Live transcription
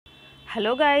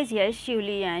Hello guys, here is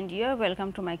Shivli and you are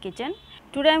welcome to my kitchen.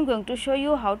 Today I am going to show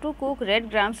you how to cook red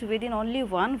grams within only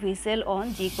one whistle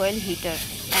on G-Coil heater.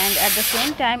 And at the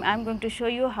same time I am going to show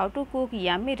you how to cook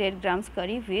yummy red grams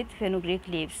curry with fenugreek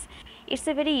leaves. It's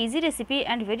a very easy recipe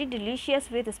and very delicious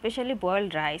with especially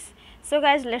boiled rice. So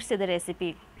guys, let's see the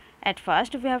recipe. At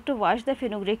first we have to wash the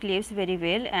fenugreek leaves very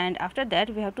well, and after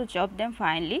that we have to chop them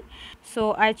finely.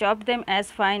 So I chopped them as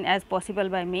fine as possible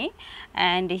by me,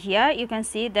 and here you can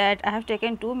see that I have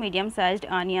taken 2 medium sized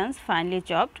onions finely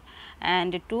chopped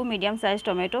and 2 medium sized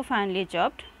tomato finely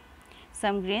chopped,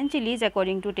 some green chilies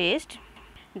according to taste,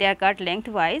 they are cut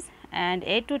lengthwise, and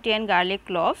 8 to 10 garlic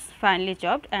cloves finely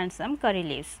chopped and some curry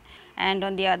leaves. And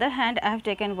on the other hand I have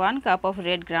taken 1 cup of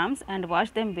red grams and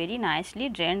washed them very nicely,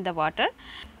 drained the water.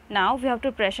 Now we have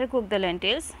to pressure cook the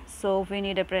lentils, so we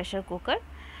need a pressure cooker.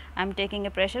 I am taking a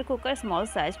pressure cooker, small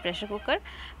size pressure cooker,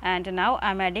 and now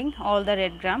I am adding all the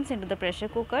red grams into the pressure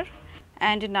cooker.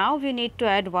 And now we need to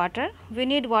add water. We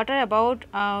need water about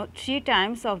 3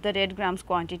 times of the red grams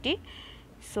quantity.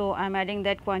 So I am adding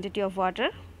that quantity of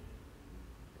water.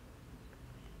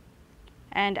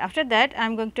 And after that I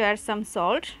am going to add some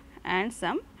salt and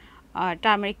some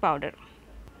turmeric powder.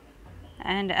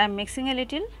 And I am mixing a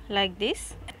little like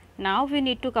this. Now we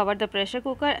need to cover the pressure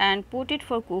cooker and put it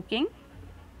for cooking.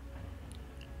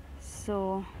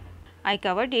 So I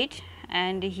covered it,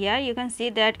 and here you can see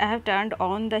that I have turned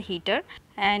on the heater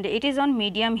and it is on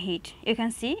medium heat. You can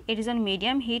see it is on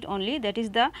medium heat only, that is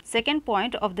the second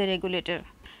point of the regulator.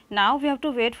 Now we have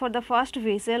to wait for the first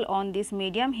whistle on this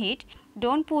medium heat.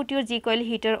 Don't put your G-Coil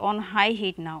heater on high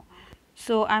heat now.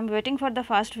 So I am waiting for the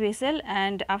first whistle,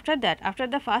 and after that, after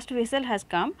the first whistle has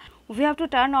come, we have to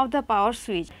turn off the power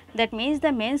switch. That means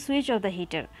the main switch of the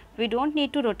heater. We don't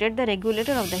need to rotate the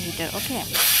regulator of the heater, okay.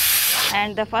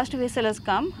 And the first whistle has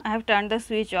come. I have turned the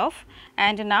switch off,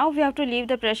 and now we have to leave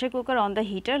the pressure cooker on the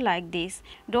heater like this.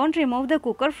 Don't remove the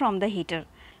cooker from the heater.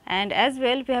 And as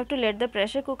well we have to let the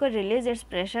pressure cooker release its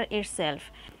pressure itself.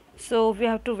 So we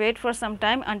have to wait for some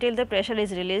time until the pressure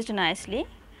is released nicely.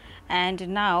 And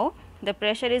now the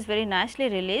pressure is very nicely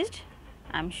released.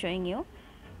 I am showing you,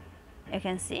 you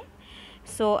can see.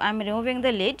 So I am removing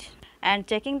the lid and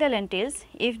checking the lentils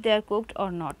if they are cooked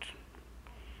or not.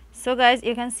 So guys,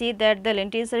 you can see that the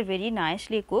lentils are very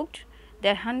nicely cooked. They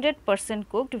are 100%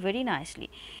 cooked very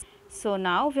nicely. So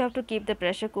now we have to keep the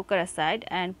pressure cooker aside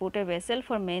and put a vessel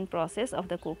for main process of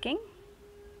the cooking.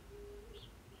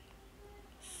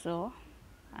 So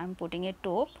I am putting a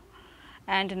top,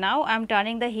 and now I am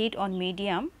turning the heat on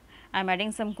medium. I am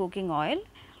adding some cooking oil.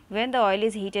 When the oil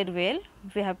is heated well,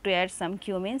 we have to add some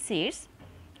cumin seeds,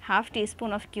 half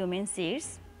teaspoon of cumin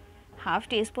seeds, half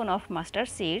teaspoon of mustard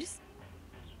seeds,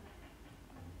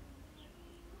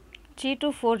 3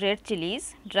 to 4 red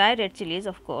chilies, dry red chilies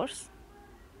of course,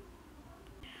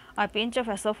 a pinch of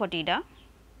asafoetida.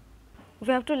 We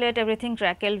have to let everything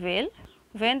crackle well.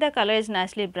 When the color is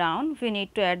nicely brown, we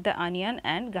need to add the onion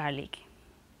and garlic.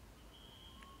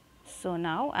 So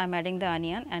now I am adding the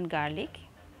onion and garlic.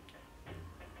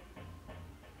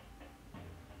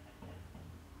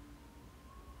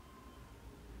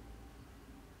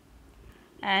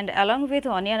 And along with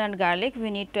onion and garlic,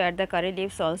 we need to add the curry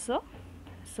leaves also.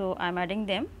 So I am adding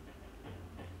them.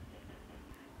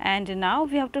 And now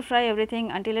we have to fry everything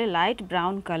until a light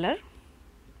brown color.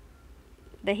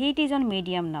 The heat is on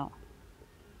medium now.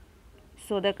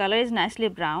 So the color is nicely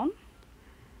brown.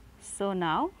 So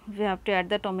now we have to add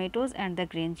the tomatoes and the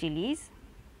green chilies.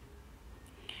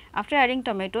 After adding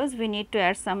tomatoes, we need to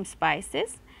add some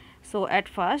spices. So at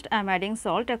first I am adding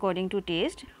salt according to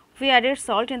taste. We added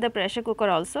salt in the pressure cooker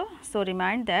also, so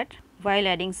remind that while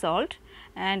adding salt.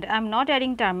 And I am not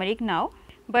adding turmeric now,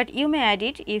 but you may add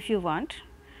it if you want.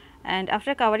 And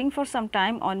after covering for some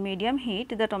time on medium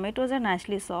heat, the tomatoes are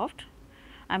nicely soft.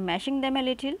 I am mashing them a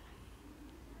little.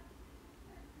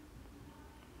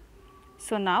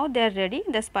 So now they are ready,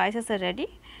 the spices are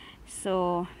ready.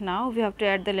 So now we have to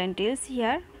add the lentils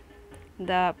here,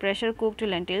 the pressure cooked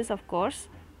lentils of course.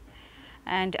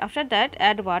 And after that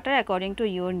add water according to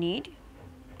your need,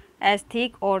 as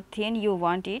thick or thin you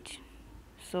want it.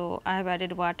 So I have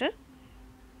added water.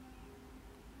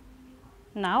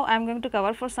 Now I am going to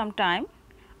cover for some time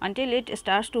until it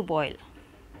starts to boil.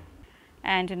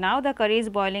 And now the curry is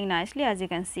boiling nicely, as you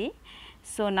can see.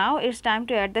 So now it is time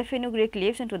to add the fenugreek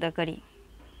leaves into the curry.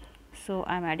 So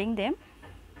I am adding them.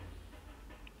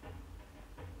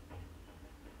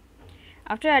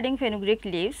 After adding fenugreek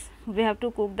leaves, we have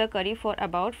to cook the curry for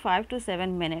about 5 to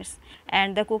 7 minutes,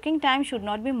 and the cooking time should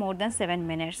not be more than 7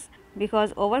 minutes,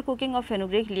 because overcooking of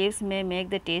fenugreek leaves may make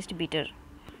the taste bitter.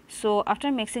 So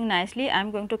after mixing nicely, I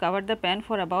am going to cover the pan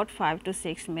for about 5 to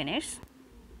 6 minutes,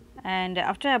 and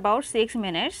after about 6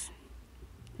 minutes,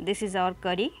 this is our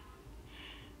curry.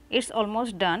 It's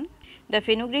almost done. The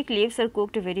fenugreek leaves are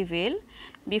cooked very well.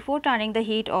 Before turning the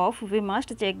heat off, we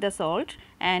must check the salt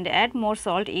and add more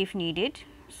salt if needed.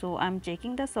 So I am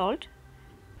checking the salt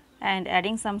and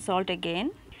adding some salt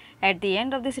again. At the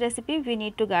end of this recipe, we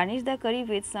need to garnish the curry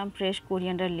with some fresh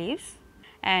coriander leaves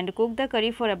and cook the curry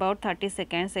for about 30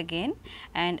 seconds again,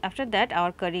 and after that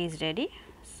our curry is ready.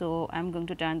 So I am going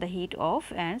to turn the heat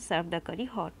off and serve the curry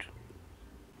hot.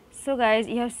 So guys,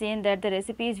 you have seen that the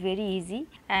recipe is very easy,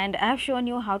 and I have shown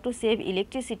you how to save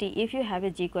electricity if you have a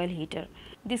G-Coil heater.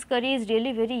 This curry is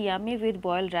really very yummy with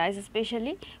boiled rice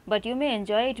especially, but you may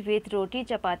enjoy it with roti,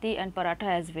 chapati and paratha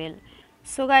as well.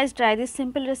 So guys, try this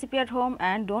simple recipe at home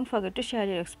and don't forget to share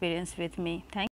your experience with me. Thank you.